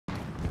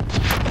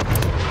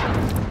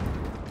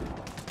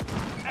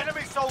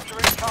soldier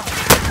incoming.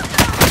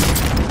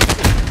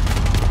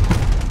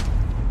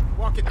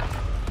 Walking.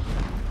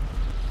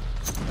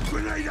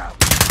 Grenade out!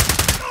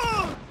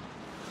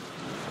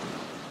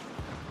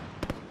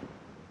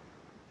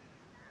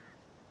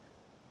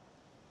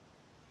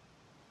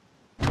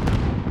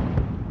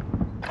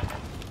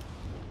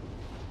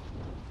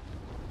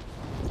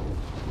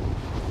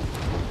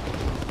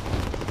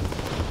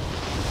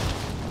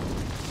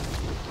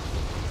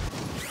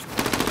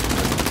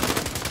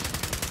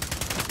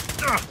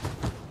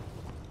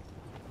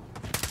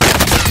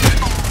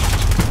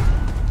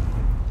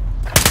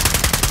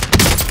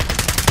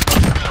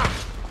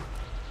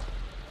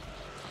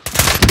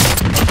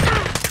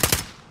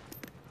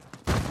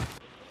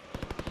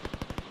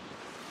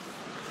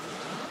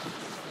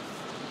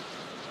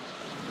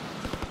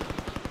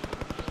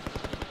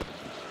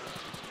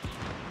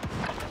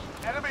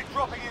 Enemy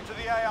dropping into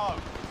the AO.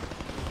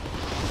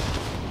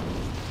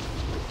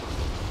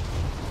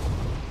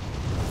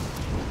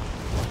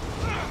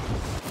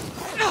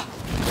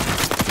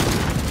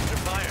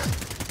 Fire.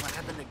 What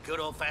happened to good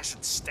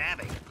old-fashioned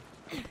stabbing?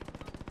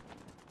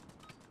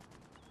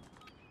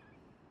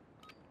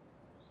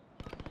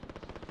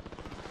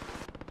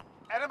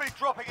 Enemy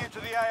dropping into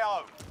the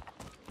AO.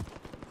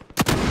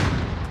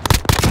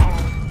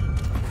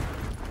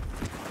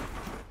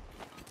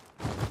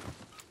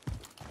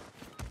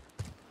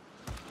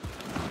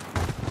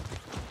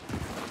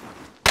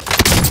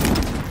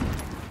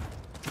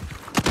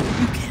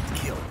 You can't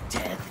kill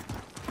death.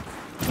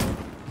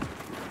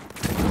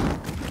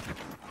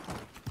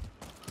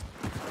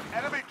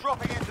 Enemy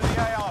dropping into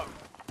the AO.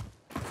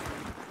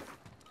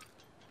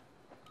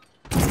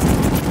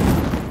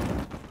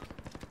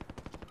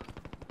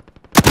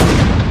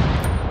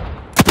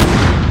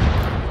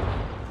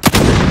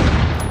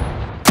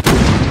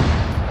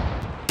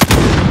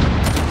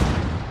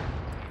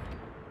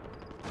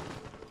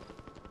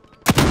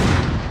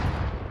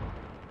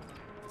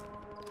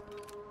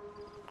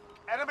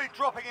 Enemy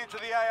dropping into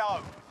the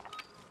AO.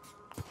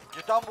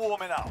 You're done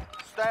warming up.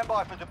 Stand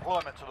by for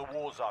deployment to the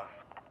war zone.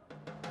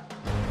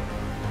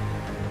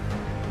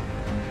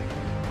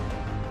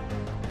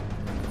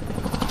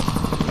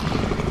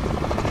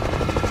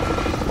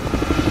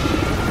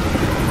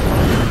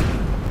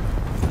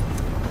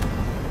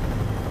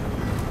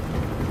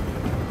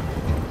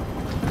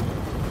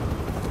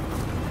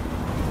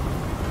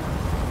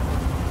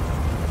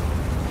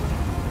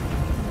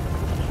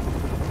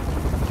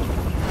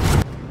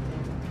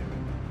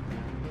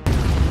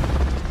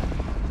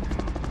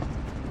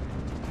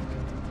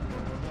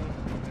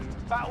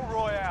 Battle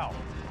Royale.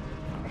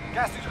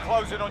 Gas is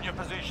closing on your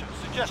position.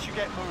 Suggest you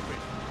get moving.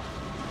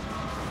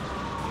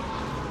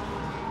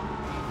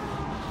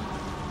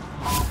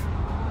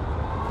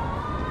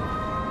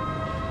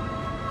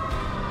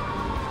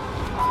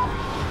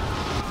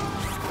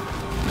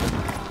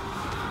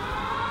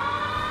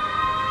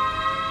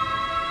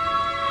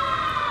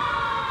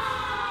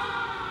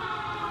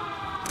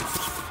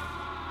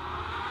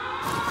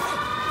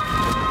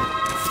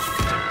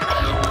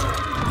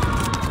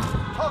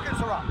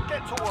 Targets are up.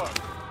 Get to work.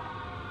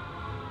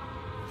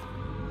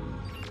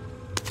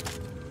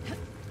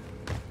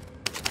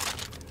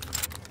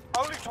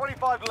 Only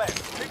 25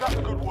 left. Keep up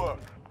the good work.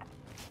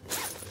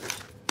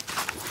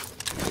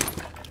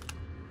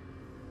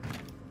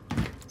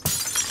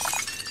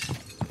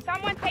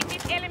 Someone take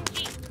this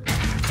LMG.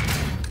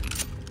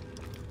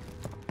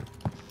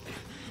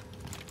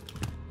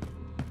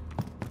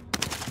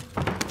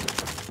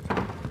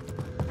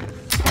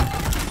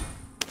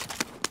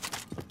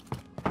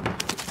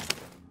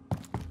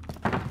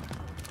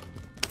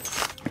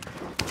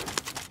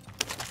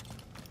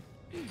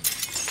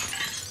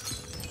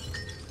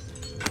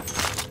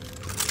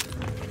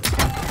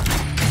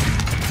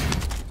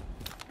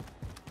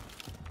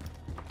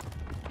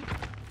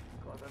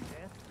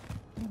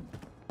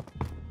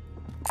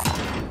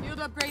 Field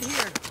upgrade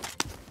here.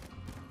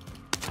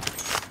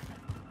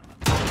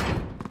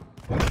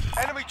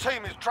 Enemy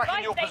team is tracking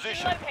Buy your station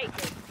position.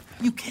 located.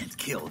 You can't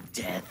kill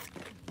death.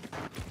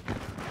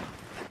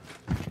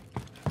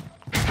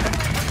 Enemy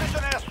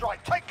precision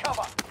airstrike. Take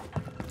cover.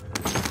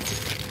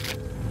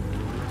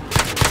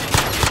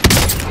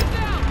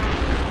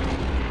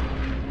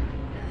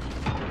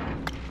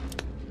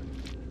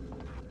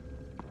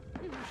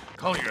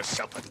 Call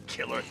yourself a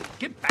killer.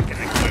 Get back in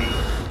the game.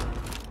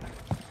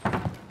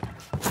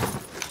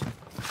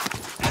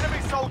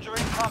 Enemy soldier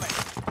incoming.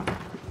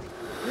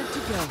 Good to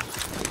go.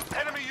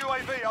 Enemy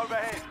UAV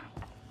overhead.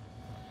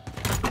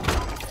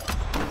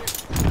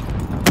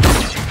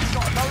 You've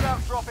got a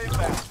loadout drop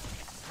inbound.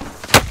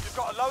 You've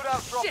got a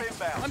loadout drop Shit!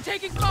 inbound. I'm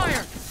taking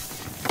fire!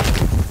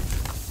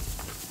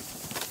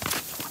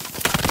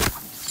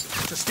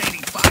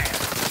 Sustaining fire.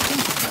 You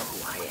know who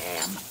I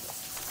am.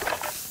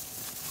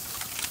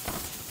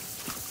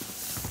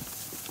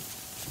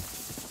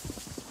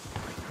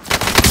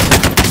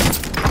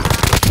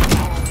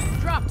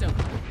 Dropped him.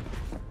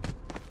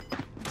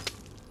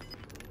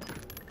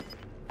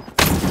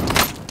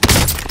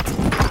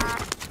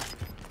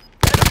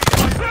 Enemy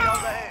UAV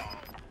overhead.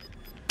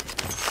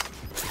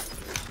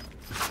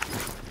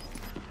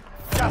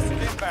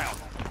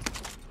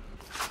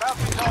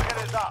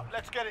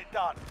 Let's get it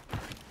done.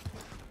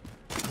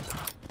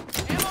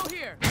 Ammo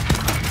here.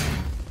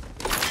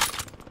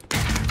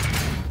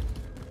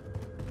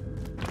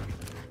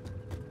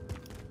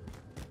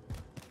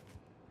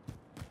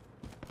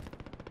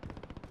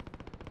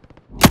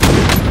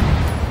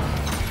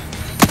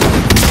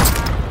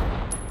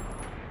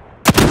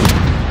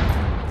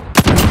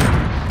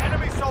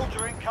 Enemy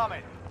soldier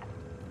incoming.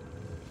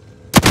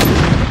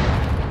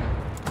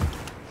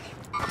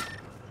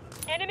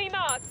 Enemy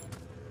marked.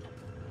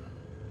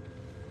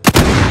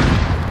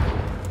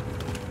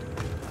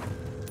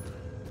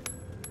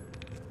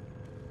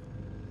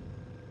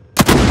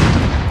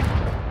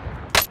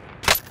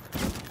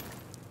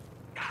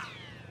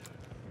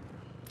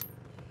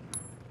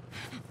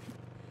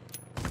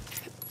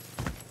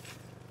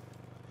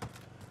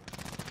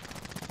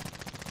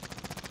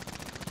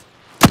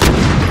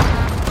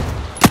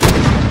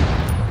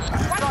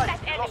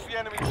 Right, lost the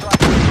enemy train.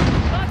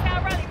 Mark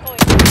our rally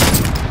point.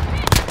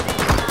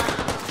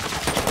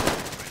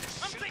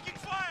 I'm taking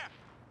fire!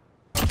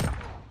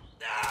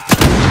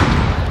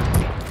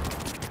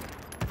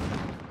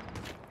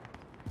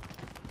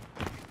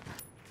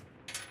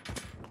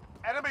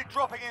 Enemy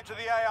dropping into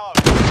the AO.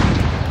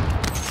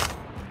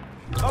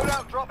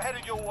 Loadout drop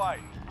headed your way.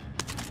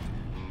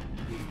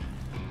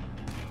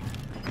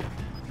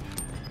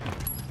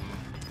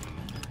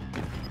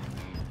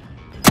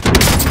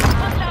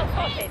 Hostile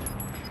spotted.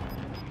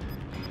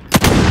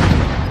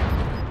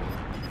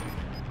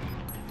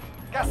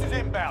 Gas is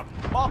inbound.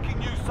 Marking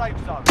new safe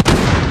zone.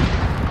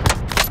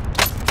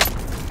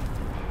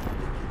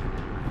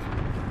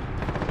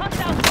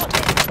 Hostile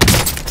spotted.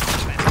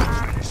 Man's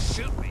trying to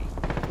shoot me.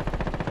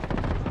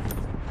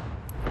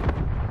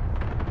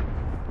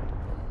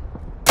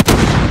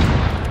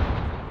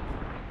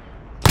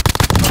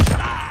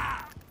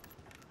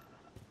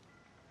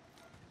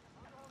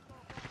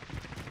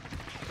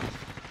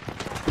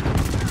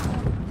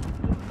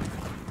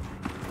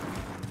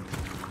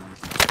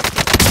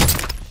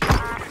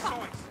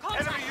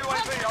 Enemy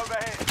UAV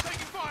overhead.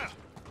 Taking fire!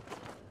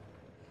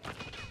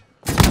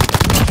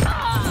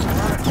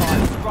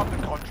 Fire, scrub the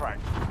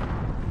contract.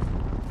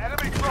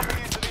 Enemy dropping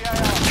into the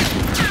AO.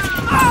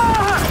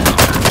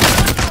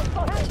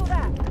 Cancel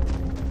that.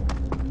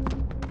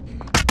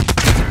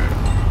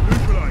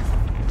 Neutralized.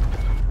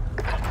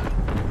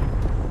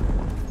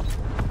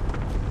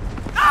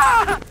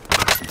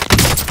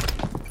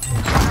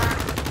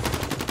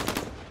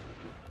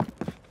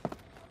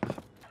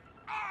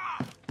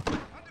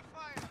 Under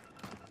fire!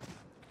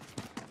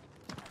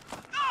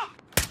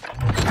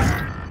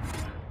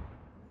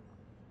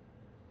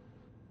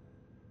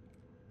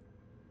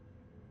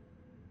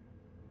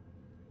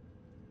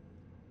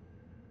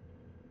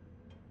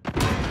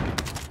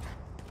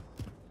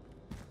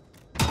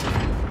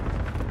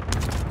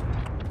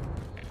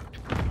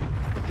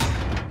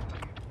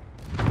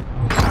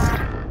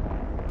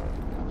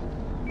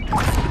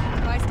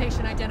 Supply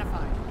station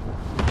identified.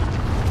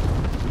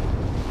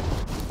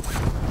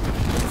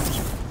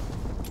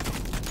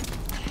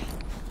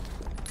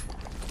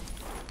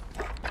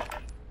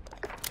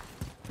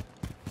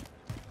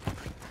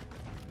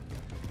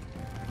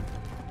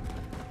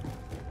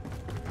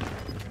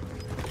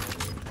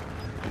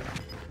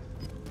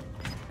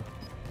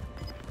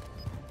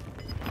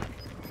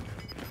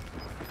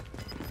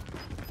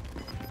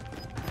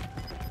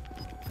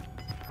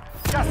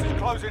 Gas is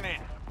closing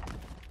in.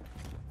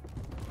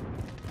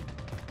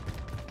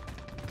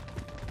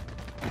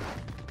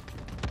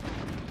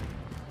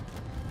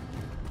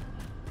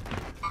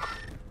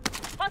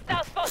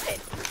 Hostile spotted.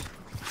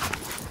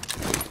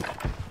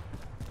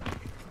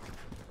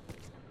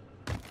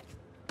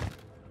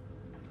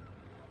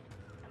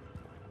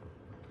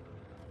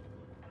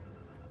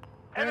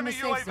 We're in Enemy the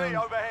safe UAV zone.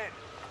 overhead.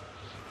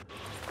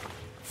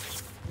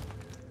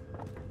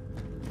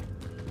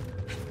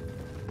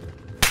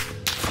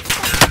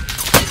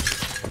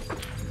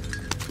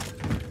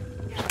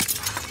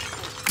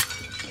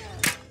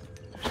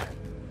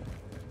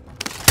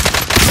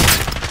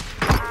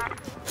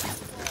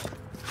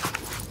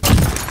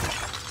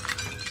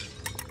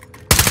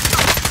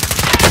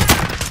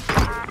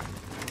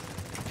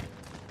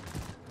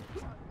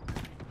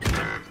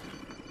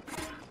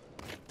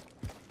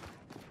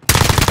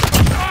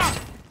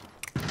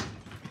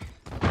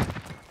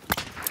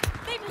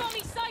 They've got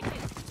me sighted.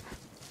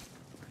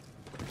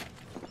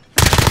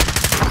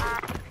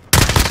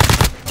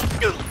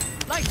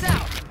 Lights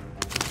out.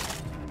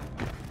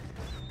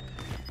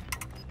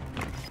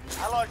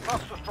 Allied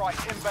cluster strike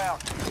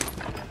inbound.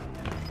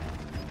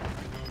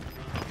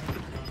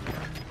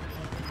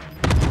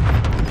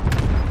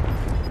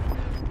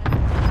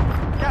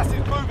 Gas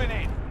is moving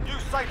in. New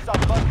safe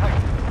zone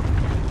located.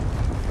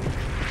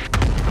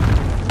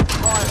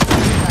 Fire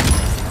station.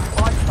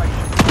 Fire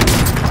station.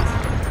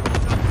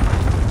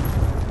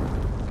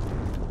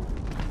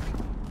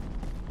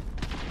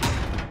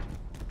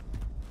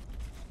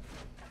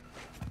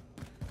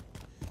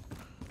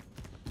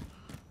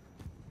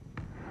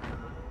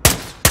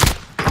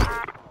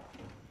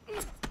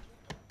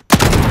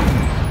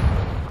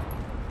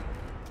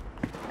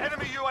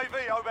 Enemy UAV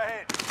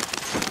overhead.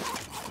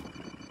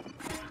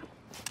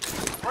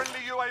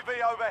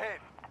 overhead.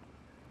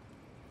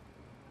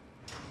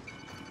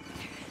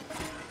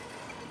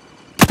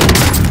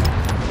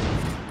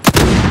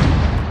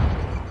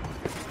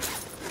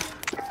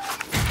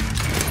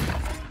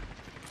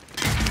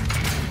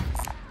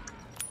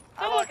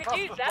 Someone Allied could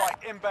cluster use that.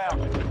 strike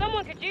inbound.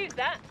 Someone could use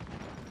that.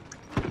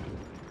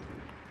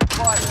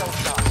 Fire cell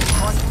done.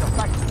 Prices are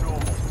back to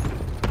normal.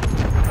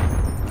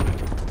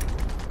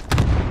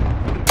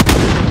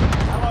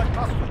 Allied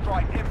cluster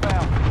strike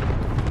inbound.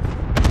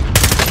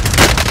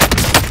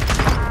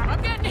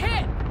 I'm getting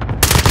hit!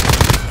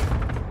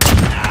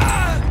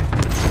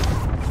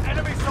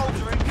 Enemy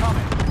soldier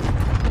incoming.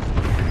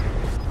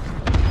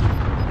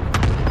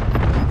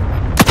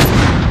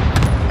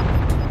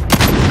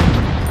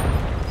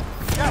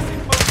 Gas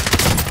is moving.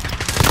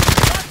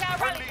 Mark our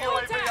rally Friendly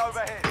point. UAV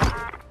overhead.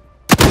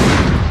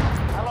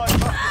 Allied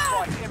cluster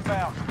strike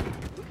inbound.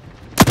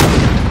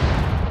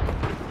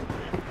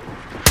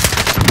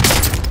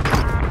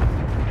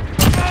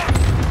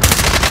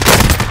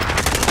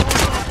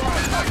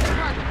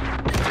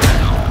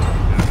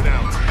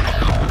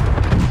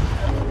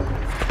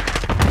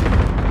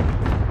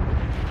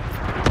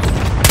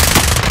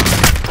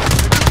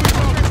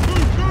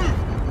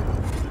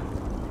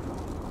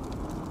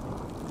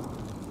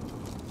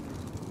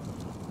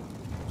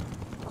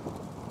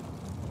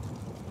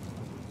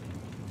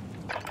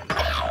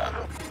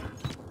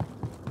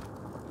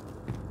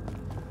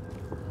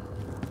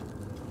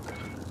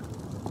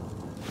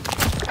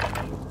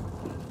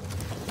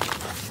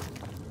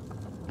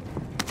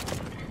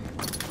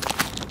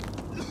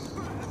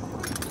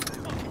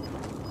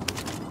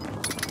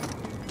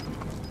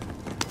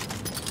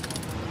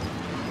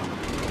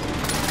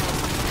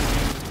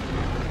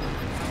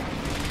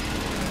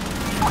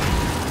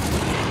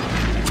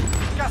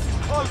 Gas is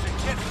closing.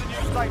 Get to the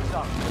new safe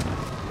zone.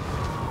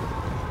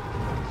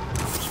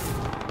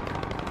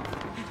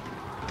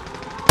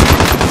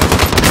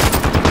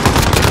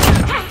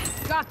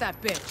 Got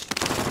that bitch.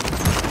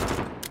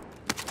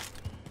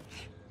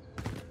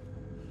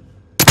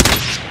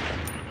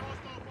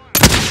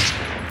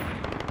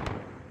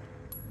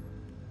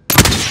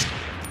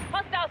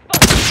 Hostile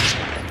spotted.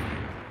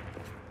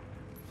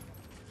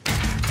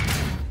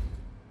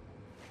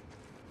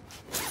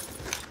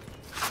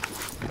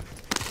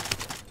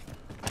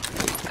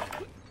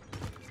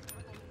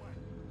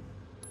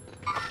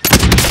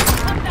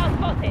 Hostile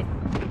spotted.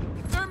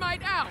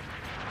 Thermite out!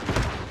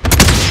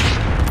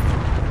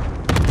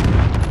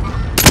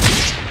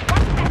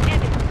 Watch that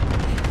enemy.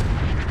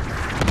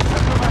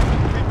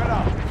 Keep it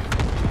up.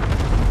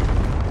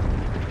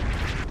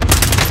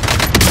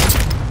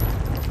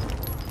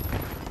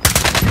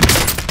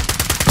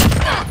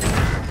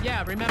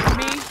 Yeah, remember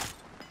me?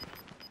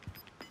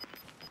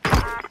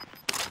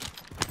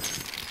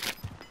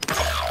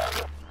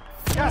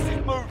 Gas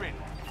is moving.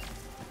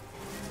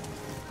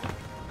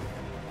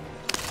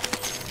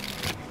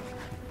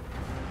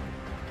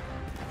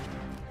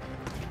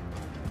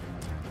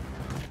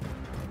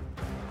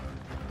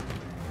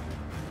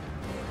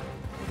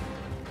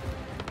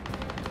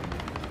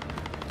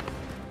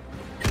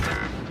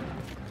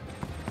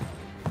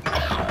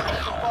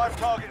 Five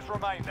targets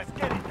remain. Let's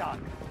get it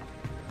done.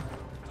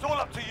 It's all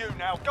up to you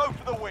now. Go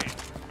for the win.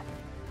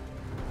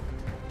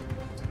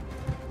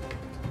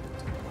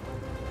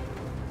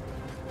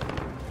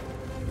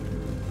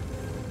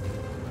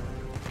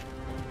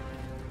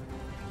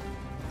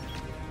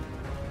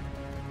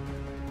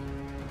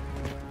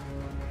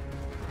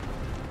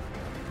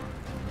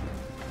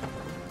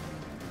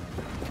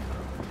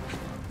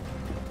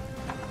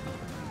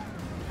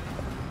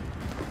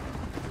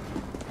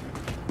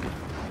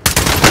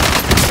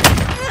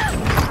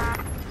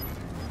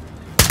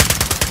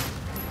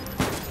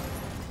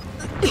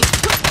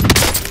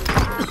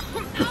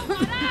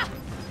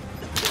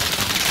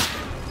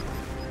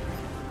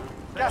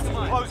 Gas is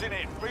closing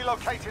in.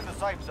 Relocating the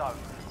safe zone.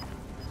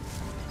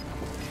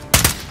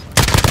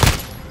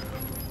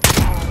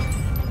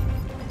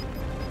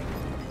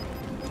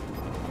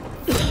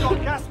 We've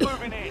got gas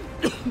moving in.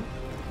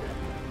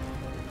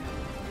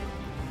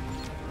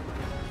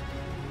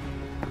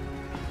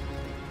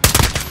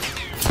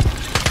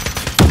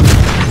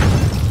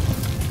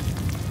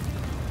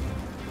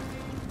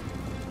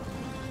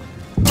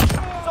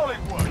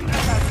 Solid work.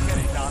 That's how you get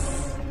it done.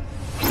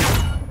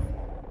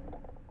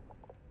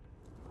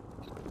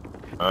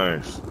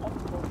 Nice.